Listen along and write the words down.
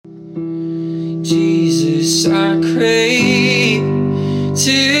Jesus, I crave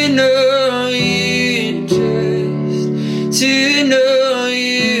to know you, just to know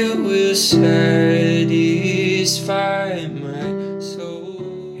you will satisfy my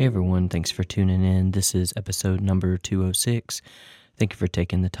soul. Hey everyone, thanks for tuning in. This is episode number 206. Thank you for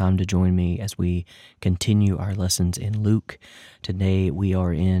taking the time to join me as we continue our lessons in Luke. Today we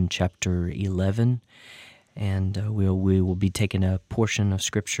are in chapter 11, and we will be taking a portion of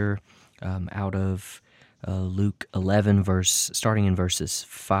scripture out of Luke 11, starting in verses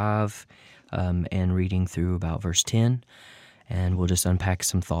 5 and reading through about verse 10. And we'll just unpack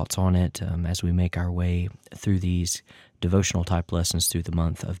some thoughts on it as we make our way through these devotional type lessons through the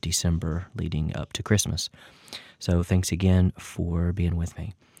month of December leading up to Christmas. So thanks again for being with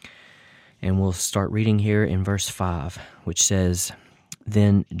me. And we'll start reading here in verse 5, which says,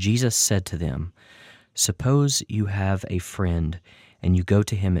 "Then Jesus said to them, 'Suppose you have a friend, and you go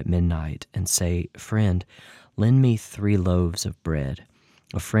to him at midnight and say, "Friend, lend me 3 loaves of bread.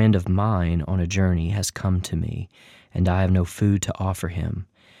 A friend of mine on a journey has come to me, and I have no food to offer him."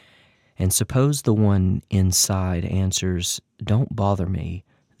 And suppose the one inside answers, "Don't bother me.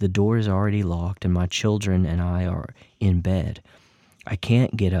 The door is already locked, and my children and I are in bed. I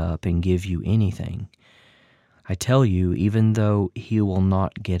can't get up and give you anything." I tell you, even though he will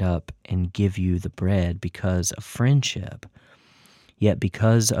not get up and give you the bread because of friendship, yet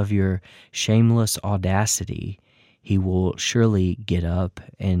because of your shameless audacity, he will surely get up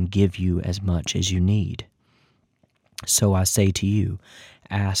and give you as much as you need. So I say to you,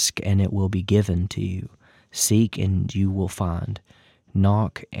 ask and it will be given to you. Seek and you will find.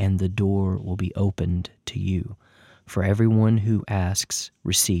 Knock and the door will be opened to you. For everyone who asks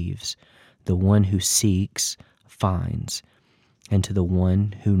receives. The one who seeks finds. And to the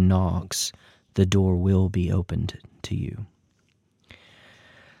one who knocks, the door will be opened to you.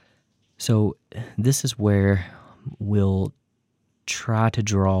 So this is where we'll try to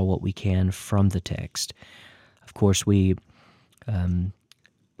draw what we can from the text. Of course, when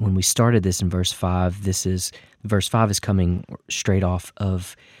we started this in verse 5, verse 5 is coming straight off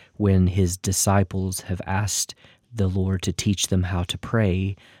of when his disciples have asked the Lord to teach them how to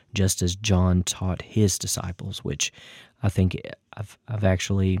pray, just as John taught his disciples, which I think I've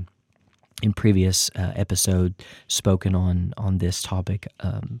actually in previous episode spoken on this topic,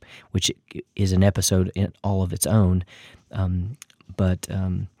 which is an episode in all of its own. But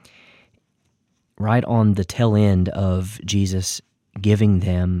right on the tail end of Jesus giving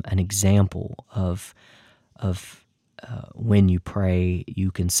them an example of when you pray, you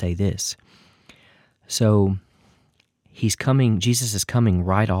can say this. So Jesus is coming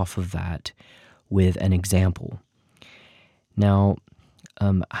right off of that with an example. Now,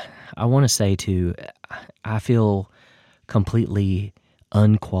 I want to say too, I feel completely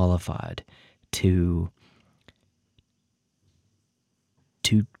unqualified to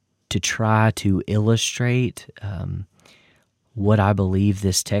try to illustrate what I believe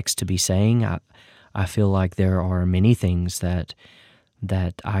this text to be saying. I feel like there are many things that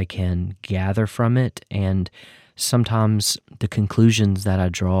I can gather from it, and sometimes the conclusions that I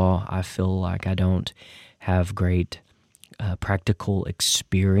draw, I feel like I don't have great practical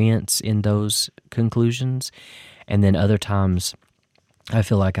experience in those conclusions. And then other times I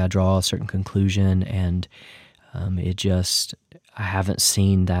feel like I draw a certain conclusion and I haven't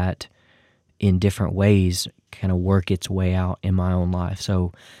seen that in different ways kind of work its way out in my own life.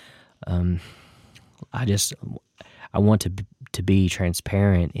 So I want to be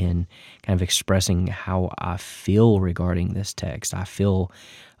transparent in kind of expressing how I feel regarding this text. I feel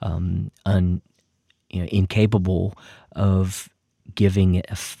incapable of giving it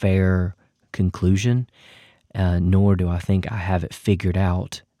a fair conclusion, nor do I think I have it figured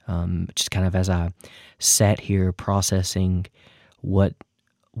out. Just kind of as I sat here processing what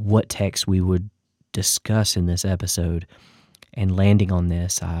text we would discuss in this episode and landing on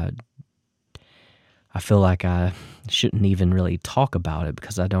this, I feel like I shouldn't even really talk about it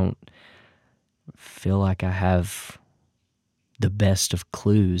because I don't feel like I have the best of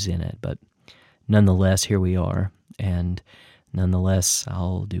clues in it. But nonetheless, here we are, and nonetheless,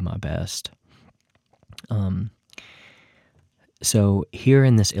 I'll do my best. So here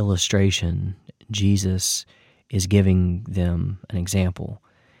in this illustration, Jesus is giving them an example,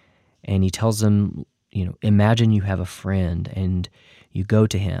 and he tells them, imagine you have a friend and you go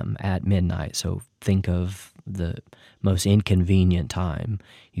to him at midnight. So think of the most inconvenient time.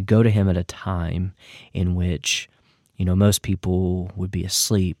 You go to him at a time in which, most people would be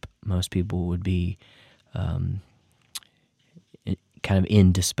asleep. Most people would be kind of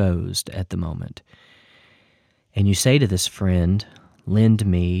indisposed at the moment. And you say to this friend, lend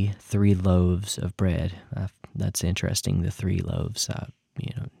me 3 loaves of bread. That's interesting, the 3 loaves.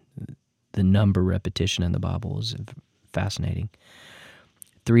 The number repetition in the Bible is fascinating.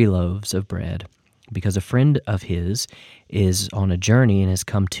 3 loaves of bread, because a friend of his is on a journey and has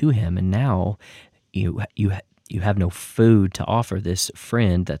come to him, and now you have no food to offer this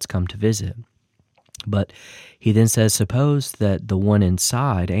friend that's come to visit. But he then says, suppose that the one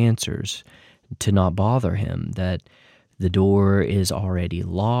inside answers to not bother him, that the door is already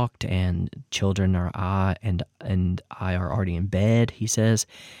locked and children are I are already in bed, he says,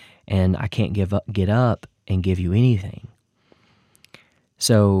 and I can't get up and give you anything.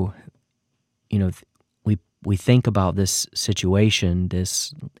 So, we think about this situation,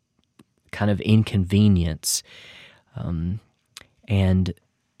 this kind of inconvenience, and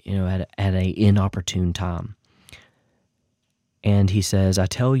at an inopportune time. And he says, I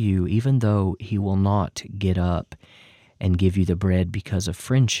tell you, even though he will not get up and give you the bread because of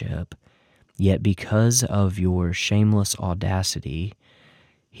friendship, yet because of your shameless audacity,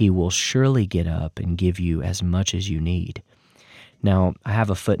 he will surely get up and give you as much as you need. Now, I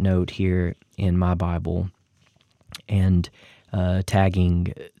have a footnote here in my Bible and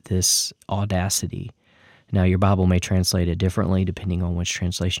tagging this audacity. Now, your Bible may translate it differently depending on which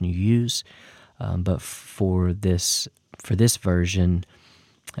translation you use, but for this version,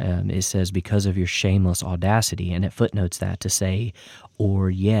 it says, because of your shameless audacity, and it footnotes that to say,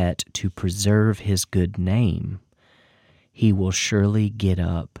 or yet to preserve his good name, he will surely get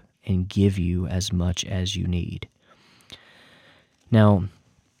up and give you as much as you need. Now,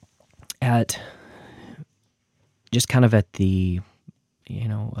 at the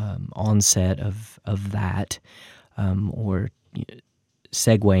onset of that, or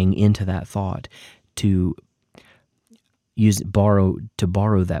segueing into that thought, to borrow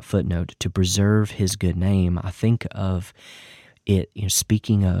that footnote, to preserve his good name, I think of it,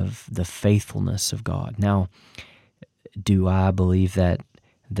 speaking of the faithfulness of God. Now, do I believe that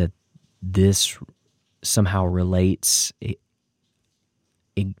this somehow relates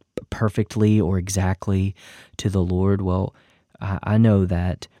perfectly or exactly to the Lord? Well, I know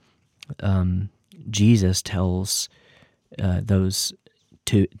that Jesus tells those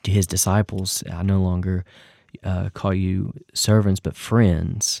to his disciples, I no longer call you servants, but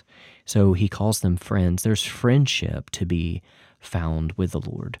friends. So he calls them friends. There's friendship to be found with the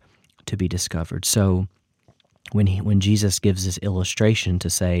Lord, to be discovered. So when Jesus gives this illustration to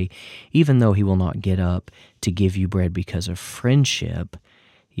say, even though he will not get up to give you bread because of friendship,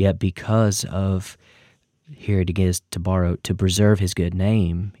 yet because of, here it is, to preserve his good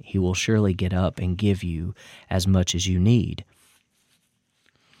name, he will surely get up and give you as much as you need.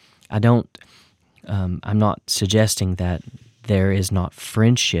 I'm not suggesting that there is not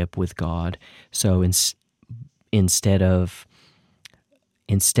friendship with God. So instead of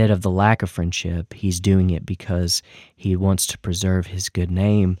the lack of friendship, he's doing it because he wants to preserve his good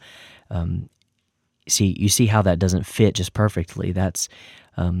name. You see how that doesn't fit just perfectly. That's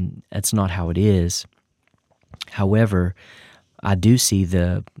not how it is. However, I do see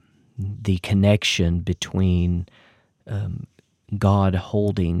the connection between God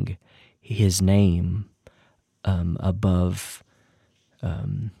holding his name above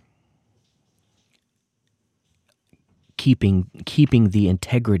keeping the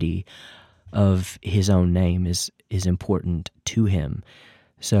integrity of his own name is important to him.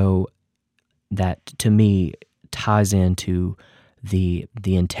 So that, to me, ties into the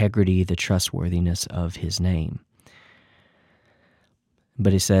integrity, the trustworthiness of his name.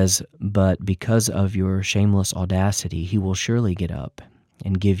 But it says, but because of your shameless audacity, he will surely get up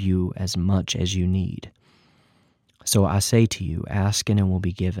and give you as much as you need. So I say to you, ask and it will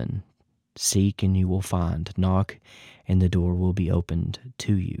be given. Seek and you will find. Knock and the door will be opened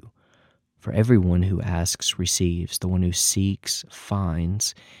to you. For everyone who asks receives, the one who seeks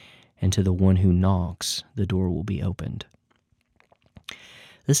finds, and to the one who knocks the door will be opened.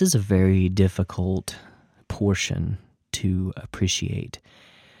 This is a very difficult portion to appreciate,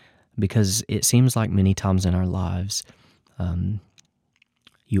 because it seems like many times in our lives,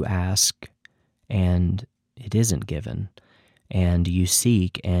 you ask and it isn't given, and you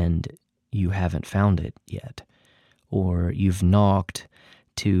seek and you haven't found it yet, or you've knocked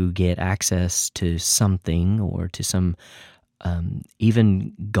to get access to something or to some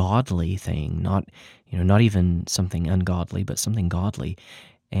even godly thing, not even something ungodly, but something godly,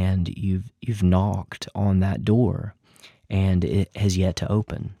 and you've knocked on that door and it has yet to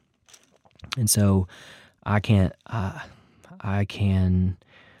open. And so I can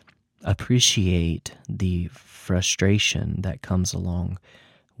appreciate the frustration that comes along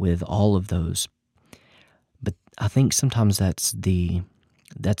with all of those. I think sometimes that's the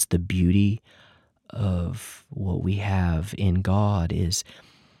beauty of what we have in God is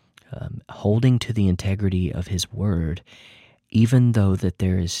holding to the integrity of His Word, even though that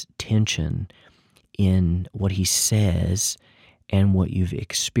there is tension in what He says and what you've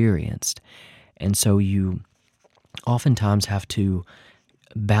experienced. And so you oftentimes have to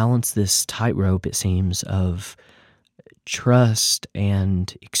balance this tightrope, it seems, of trust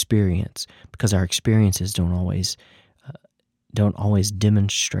and experience, because our experiences don't always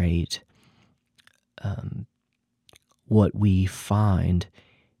demonstrate what we find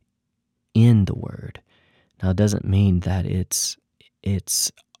in the Word. Now, it doesn't mean that it's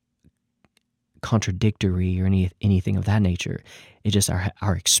contradictory or anything of that nature. It's just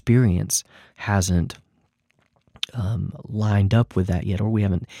our experience hasn't lined up with that yet, or we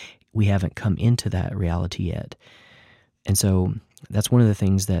haven't come into that reality yet. And so that's one of the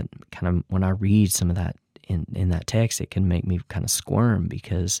things that kind of, when I read some of that in that text, it can make me kind of squirm,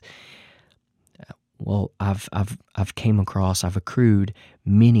 because well, I've accrued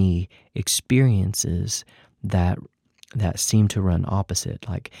many experiences that seem to run opposite.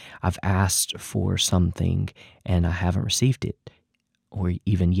 Like, I've asked for something and I haven't received it, or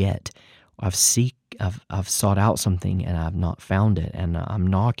even yet. I've sought out something and I've not found it, and I'm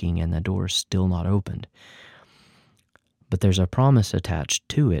knocking and the door is still not opened. But there's a promise attached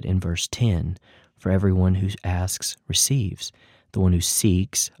to it in verse 10, for everyone who asks receives, the one who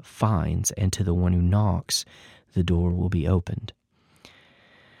seeks finds, and to the one who knocks the door will be opened.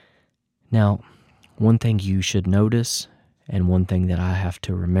 Now, one thing you should notice, and one thing that I have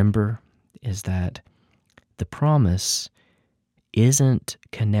to remember, is that the promise isn't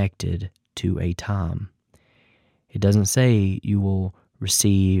connected to a time. It doesn't say you will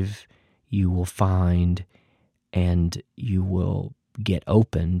receive, you will find, and you will get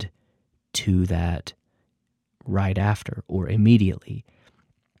opened to that right after or immediately.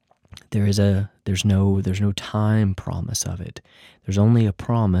 There's no time promise of it. There's only a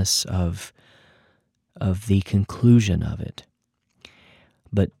promise of the conclusion of it.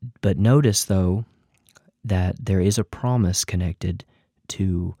 But notice, though, that there is a promise connected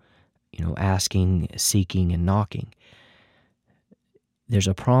to asking, seeking, and knocking. There's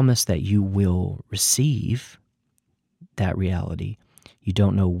a promise that you will receive that reality. You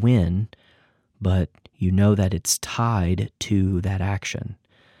don't know when, but you know that it's tied to that action.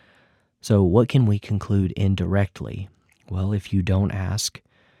 So what can we conclude indirectly? Well, if you don't ask,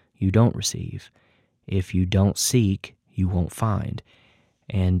 you don't receive. If you don't seek, you won't find.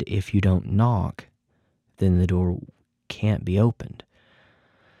 And if you don't knock, then the door can't be opened.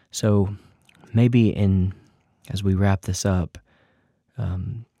 So maybe as we wrap this up,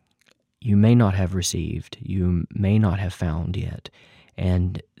 you may not have received, you may not have found yet,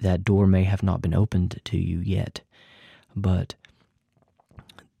 and that door may have not been opened to you yet. But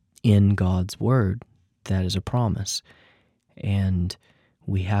in God's Word, that is a promise. And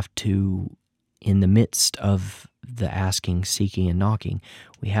we have to, in the midst of the asking, seeking, and knocking,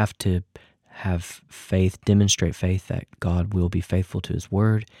 we have to have faith, demonstrate faith that God will be faithful to His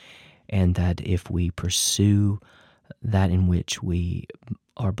Word, and that if we pursue that in which we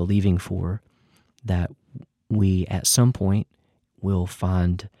are believing for, that we at some point will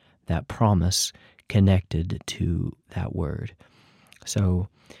find that promise connected to that Word. So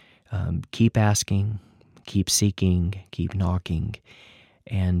keep asking, keep seeking, keep knocking,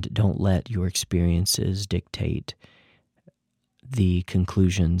 and don't let your experiences dictate the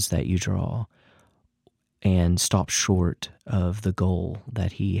conclusions that you draw, and stop short of the goal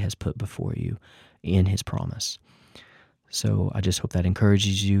that He has put before you in His promise. So I just hope that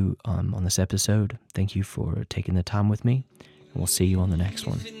encourages you on this episode. Thank you for taking the time with me, and we'll see you on the next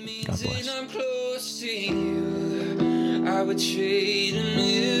one. God bless. I would trade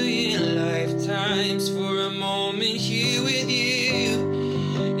 1,000,000 lifetimes for a moment here with